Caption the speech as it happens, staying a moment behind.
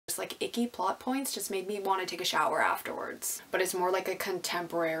like icky plot points just made me want to take a shower afterwards. But it's more like a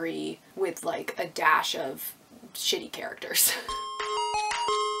contemporary with like a dash of shitty characters.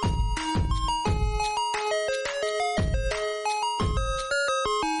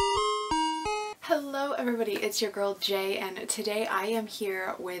 Hello everybody, it's your girl Jay, and today I am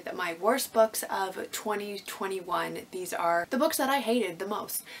here with my worst books of 2021. These are the books that I hated the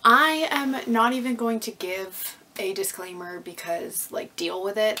most. I am not even going to give a disclaimer because, like, deal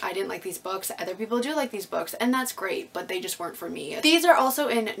with it. I didn't like these books. Other people do like these books, and that's great, but they just weren't for me. These are also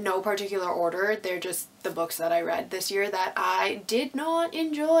in no particular order. They're just the books that I read this year that I did not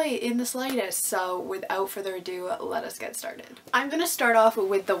enjoy in the slightest. So without further ado, let us get started. I'm gonna start off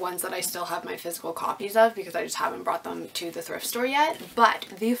with the ones that I still have my physical copies of because I just haven't brought them to the thrift store yet. But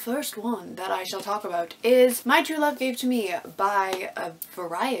the first one that I shall talk about is My True Love Gave to Me by a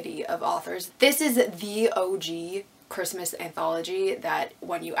variety of authors. This is the OG Christmas anthology that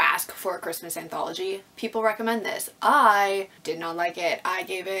when you ask for a Christmas anthology, people recommend this. I did not like it. I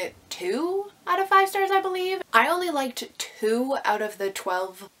gave it 2 out of 5 stars, I believe. I only liked 2 out of the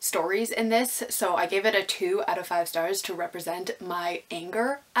 12 stories in this, so I gave it a 2 out of 5 stars to represent my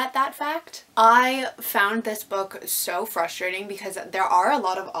anger at that fact. I found this book so frustrating because there are a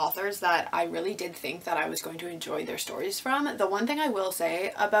lot of authors that I really did think that I was going to enjoy their stories from. The one thing I will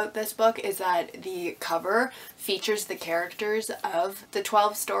say about this book is that the cover features the characters of the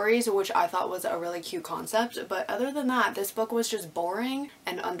 12 stories, which I thought was a really cute concept, but other than that, this book was just boring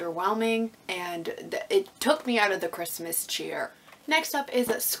and underwhelming, and it took me out of the Christmas cheer. Next up is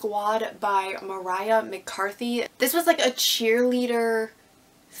Squad by Mariah McCarthy. This was like a cheerleader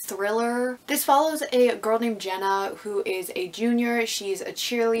thriller. This follows a girl named Jenna who is a junior. She's a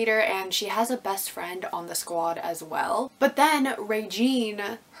cheerleader and she has a best friend on the squad as well. But then Regine,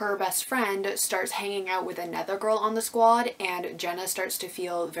 her best friend, starts hanging out with another girl on the squad, and Jenna starts to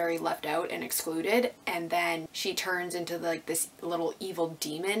feel very left out and excluded, and then she turns into like this little evil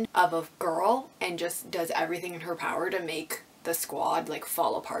demon of a girl and just does everything in her power to make the squad like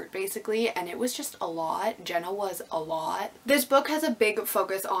fall apart basically, and it was just a lot. Jenna was a lot. This book has a big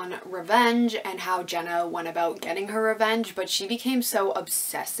focus on revenge and how Jenna went about getting her revenge, but she became so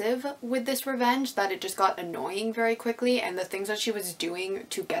obsessive with this revenge that it just got annoying very quickly, and the things that she was doing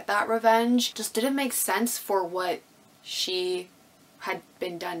to get that revenge just didn't make sense for what she had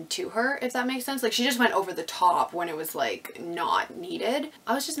been done to her, if that makes sense. Like, she just went over the top when it was like not needed.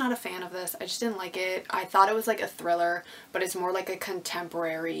 I was just not a fan of this. I just didn't like it. I thought it was like a thriller, but it's more like a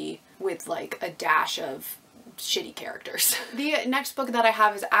contemporary with like a dash of shitty characters. The next book that I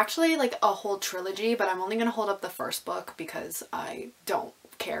have is actually like a whole trilogy, but I'm only gonna hold up the first book because I don't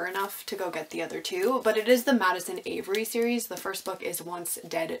care enough to go get the other 2, but it is the Madison Avery series. The first book is Once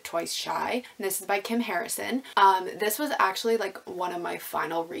Dead Twice Shy, and this is by Kim Harrison. This was actually like one of my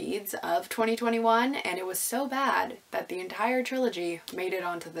final reads of 2021, and it was so bad that the entire trilogy made it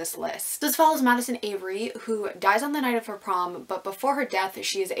onto this list. This follows Madison Avery, who dies on the night of her prom, but before her death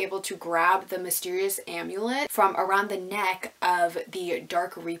she is able to grab the mysterious amulet from around the neck of the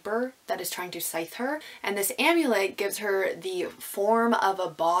Dark Reaper that is trying to scythe her, and this amulet gives her the form of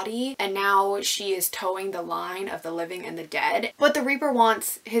a body, and now she is towing the line of the living and the dead. But the Reaper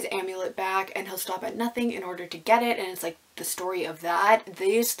wants his amulet back, and he'll stop at nothing in order to get it, and it's like the story of that.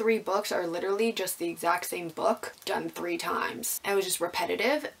 These 3 books are literally just the exact same book done 3 times. It was just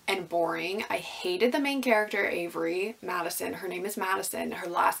repetitive and boring. I hated the main character, Avery, Madison. Her name is Madison. Her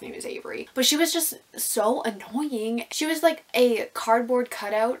last name is Avery. But she was just so annoying. She was like a cardboard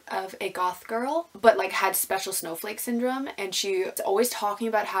cutout of a goth girl, but like had special snowflake syndrome, and she was always talking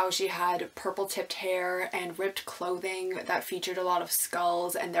about how she had purple tipped hair and ripped clothing that featured a lot of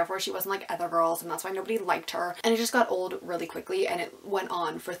skulls, and therefore she wasn't like other girls, and that's why nobody liked her. And it just got old really quickly, and it went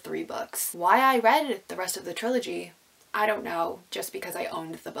on for 3 books. Why I read the rest of the trilogy, I don't know, just because I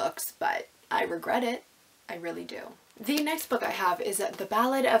owned the books, but I regret it. I really do. The next book I have is The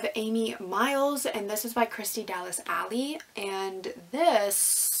Ballad of Amy Miles, and this is by Christy Dallas Alley, and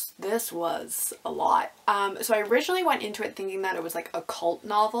this was a lot. So I originally went into it thinking that it was like a cult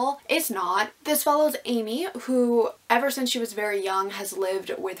novel. It's not. This follows Amy, who ever since she was very young has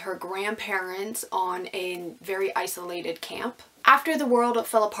lived with her grandparents on a very isolated camp. After the world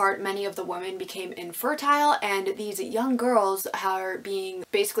fell apart, many of the women became infertile, and these young girls are being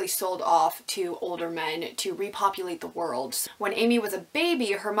basically sold off to older men to repopulate the world. When Amy was a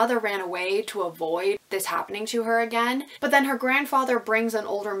baby, her mother ran away to avoid this happening to her again. But then her grandfather brings an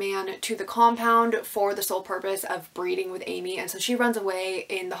older man to the compound for the sole purpose of breeding with Amy, and so she runs away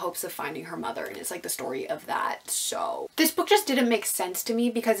in the hopes of finding her mother, and it's like the story of that. So this book just didn't make sense to me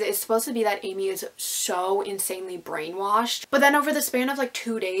because it's supposed to be that Amy is so insanely brainwashed, but then over the span of like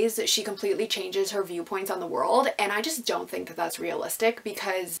 2 days she completely changes her viewpoints on the world, and I just don't think that that's realistic,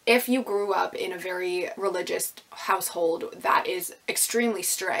 because if you grew up in a very religious household that is extremely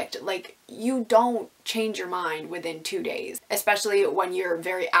strict, like, you don't change your mind within 2 days, especially when you're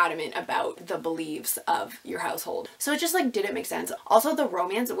very adamant about the beliefs of your household. So it just like didn't make sense. Also, the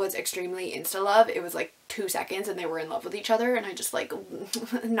romance was extremely insta-love. It was like 2 seconds and they were in love with each other, and I just like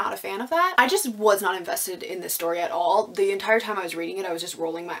not a fan of that. I just was not invested in this story at all. The entire time I was reading it, I was just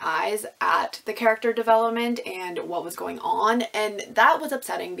rolling my eyes at the character development and what was going on, and that was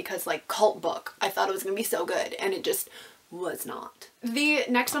upsetting because, like, cult book, I thought it was gonna be so good and it just was not. The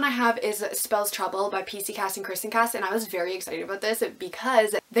next one I have is Spells Trouble by PC Cast and Kristen Cast, and I was very excited about this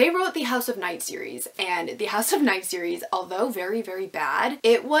because they wrote the House of Night series, and the House of Night series, although very, very bad,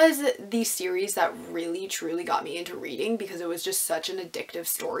 it was the series that really truly got me into reading because it was just such an addictive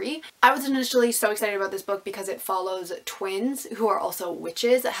story. I was initially so excited about this book because it follows twins who are also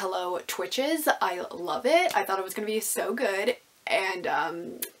witches. Hello, Twitches. I love it. I thought it was gonna be so good,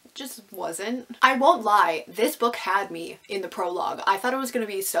 and just wasn't. I won't lie, this book had me in the prologue. I thought it was going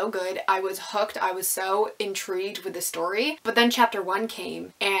to be so good. I was hooked. I was so intrigued with the story. But then chapter 1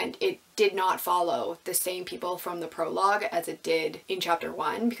 came and it did not follow the same people from the prologue as it did in chapter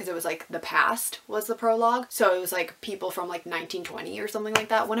 1, because it was like the past was the prologue. So it was like people from like 1920 or something like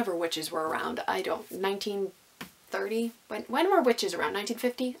that, whenever witches were around. 1930? When were witches around?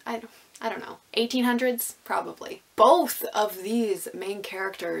 1950? I don't know. 1800s? Probably. Both of these main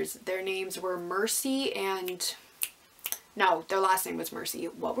characters, their names were Mercy and... no, their last name was Mercy.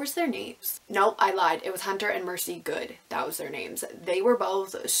 What was their names? Nope, I lied. It was Hunter and Mercy Good. That was their names. They were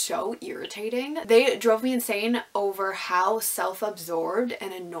both so irritating. They drove me insane over how self-absorbed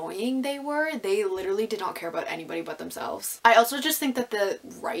and annoying they were. They literally did not care about anybody but themselves. I also just think that the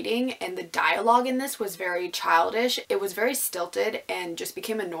writing and the dialogue in this was very childish. It was very stilted and just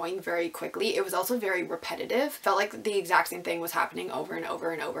became annoying very quickly. It was also very repetitive. Felt like the exact same thing was happening over and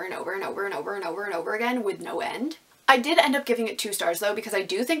over and over and over and over and over and over and over again with no end. I did end up giving it 2 stars though, because I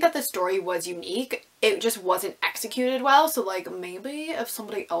do think that the story was unique. It just wasn't executed well, so like maybe if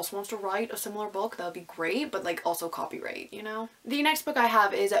somebody else wants to write a similar book, that would be great, but like also copyright, you know? The next book I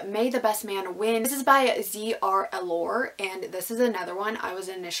have is May the Best Man Win. This is by Z.R. Elor, and this is another one I was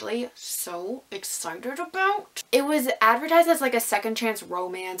initially so excited about. It was advertised as like a second chance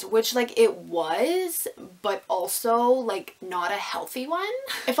romance, which like it was, but also like not a healthy one.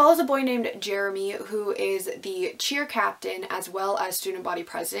 It follows a boy named Jeremy who is the cheer captain as well as student body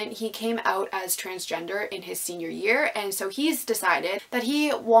president. He came out as transgender in his senior year, and so he's decided that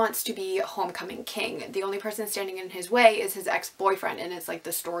he wants to be homecoming king. The only person standing in his way is his ex-boyfriend, and it's like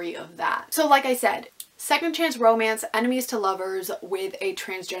the story of that. So like I said, second chance romance, enemies to lovers with a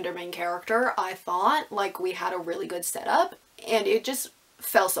transgender main character. I thought like we had a really good setup, and it just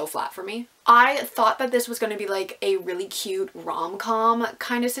fell so flat for me. I thought that this was going to be like a really cute rom-com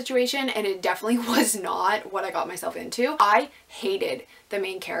kind of situation, and it definitely was not what I got myself into. I hated the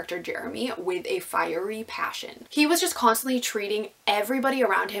main character Jeremy with a fiery passion. He was just constantly treating everybody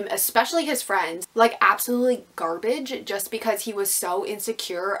around him, especially his friends, like absolutely garbage just because he was so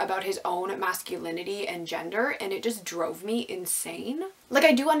insecure about his own masculinity and gender, and it just drove me insane. Like,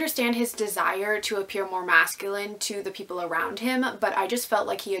 I do understand his desire to appear more masculine to the people around him, but I just felt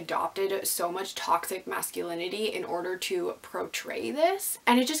like he adopted so much toxic masculinity in order to portray this,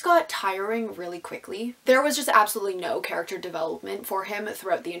 and it just got tiring really quickly. There was just absolutely no character development for him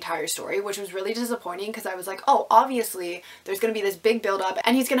throughout the entire story, which was really disappointing because I was like, oh, obviously there's gonna be this big build up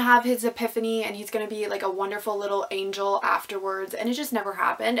and he's gonna have his epiphany and he's gonna be like a wonderful little angel afterwards, and it just never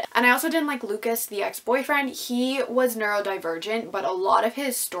happened. And I also didn't like Lucas, the ex-boyfriend. He was neurodivergent, but a lot of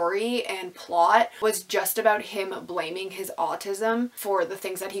his story and plot was just about him blaming his autism for the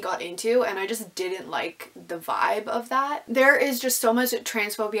things that he got into, and I just didn't like the vibe of that. There is just so much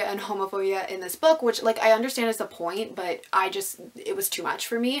transphobia and homophobia in this book, which like I understand is the point, but it was too much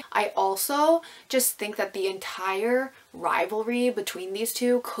for me. I also just think that the entire rivalry between these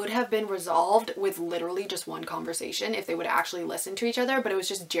two could have been resolved with literally just one conversation if they would actually listen to each other, but it was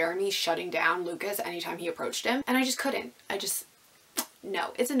just Jeremy shutting down Lucas anytime he approached him, and I just couldn't.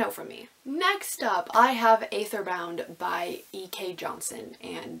 No, it's a no from me. Next up, I have Aetherbound by E.K. Johnson,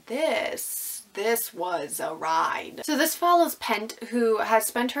 and this this was a ride. So this follows Pent, who has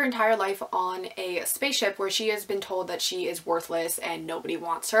spent her entire life on a spaceship where she has been told that she is worthless and nobody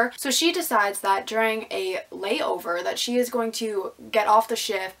wants her. So she decides that during a layover that she is going to get off the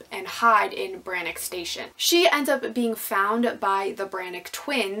ship and hide in Brannock Station. She ends up being found by the Brannock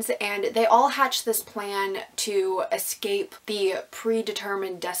twins, and they all hatch this plan to escape the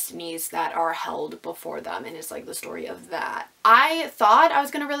predetermined destinies that are held before them, and it's like the story of that. I thought I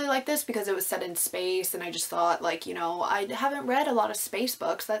was gonna really like this because it was set in space, and I just thought, like, you know, I haven't read a lot of space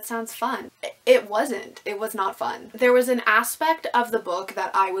books, that sounds fun. It wasn't. It was not fun. There was an aspect of the book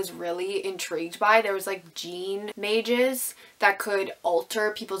that I was really intrigued by. There was like gene mages that could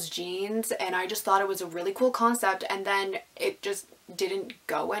alter people's genes, and I just thought it was a really cool concept, and then it just didn't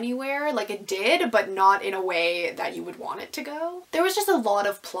go anywhere. Like, it did, but not in a way that you would want it to go. There was just a lot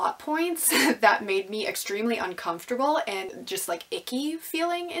of plot points that made me extremely uncomfortable and just like icky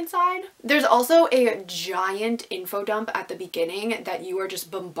feeling inside. There's also a giant info dump at the beginning that you are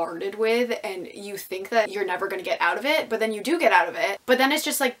just bombarded with, and you think that you're never going to get out of it, but then you do get out of it. But then it's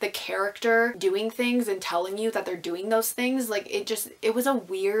just like the character doing things and telling you that they're doing those things. Like, it was a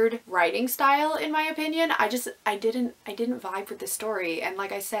weird writing style in my opinion. I didn't vibe with this story, and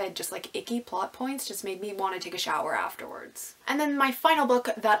like I said, just like icky plot points just made me want to take a shower afterwards. And then my final book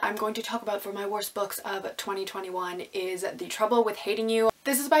that I'm going to talk about for my worst books of 2021 is The Trouble with Hating You.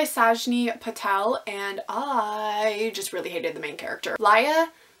 This is by Sajni Patel, and I just really hated the main character. Laya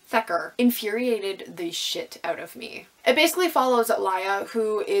Thacker infuriated the shit out of me. It basically follows Laya,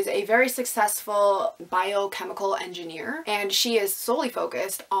 who is a very successful biochemical engineer, and she is solely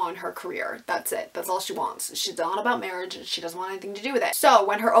focused on her career. That's it. That's all she wants. She's not about marriage. She doesn't want anything to do with it. So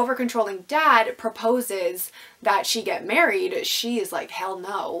when her over-controlling dad proposes that she get married, she is like, hell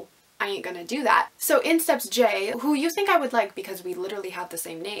no. I ain't gonna do that. So in steps Jay, who you think I would like because we literally have the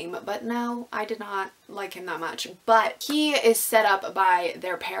same name, but no, I did not like him that much. But he is set up by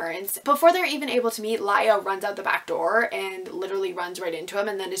their parents. Before they're even able to meet, Laya runs out the back door and literally runs right into him,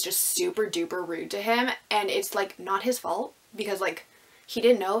 and then is just super duper rude to him. And it's like not his fault, because like he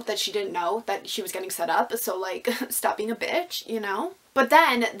didn't know that she didn't know that she was getting set up. So like, stop being a bitch, you know? But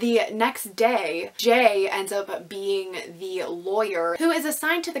then the next day, Jay ends up being the lawyer who is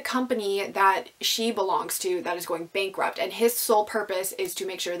assigned to the company that she belongs to that is going bankrupt, and his sole purpose is to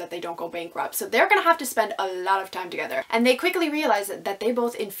make sure that they don't go bankrupt. So they're gonna have to spend a lot of time together, and they quickly realize that they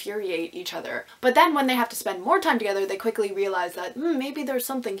both infuriate each other. But then when they have to spend more time together, they quickly realize that maybe there's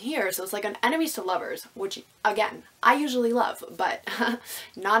something here. So it's like an enemies to lovers, which again, I usually love, but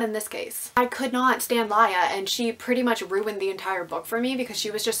not in this case. I could not stand Laya, and she pretty much ruined the entire book for me because she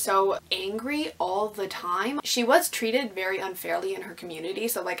was just so angry all the time. She was treated very unfairly in her community,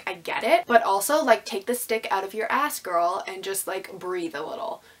 so like I get it, but also like take the stick out of your ass, girl, and just like breathe a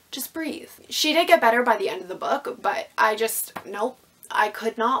little. Just breathe. She did get better by the end of the book, but nope. I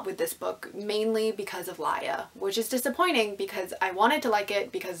could not with this book, mainly because of Laya, which is disappointing because I wanted to like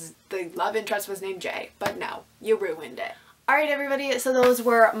it because the love interest was named Jay, but no, you ruined it. Alright everybody, so those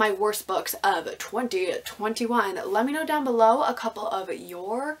were my worst books of 2021. Let me know down below a couple of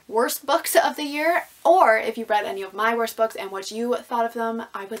your worst books of the year, or if you read any of my worst books and what you thought of them.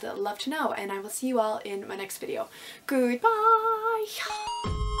 I would love to know, and I will see you all in my next video. Goodbye!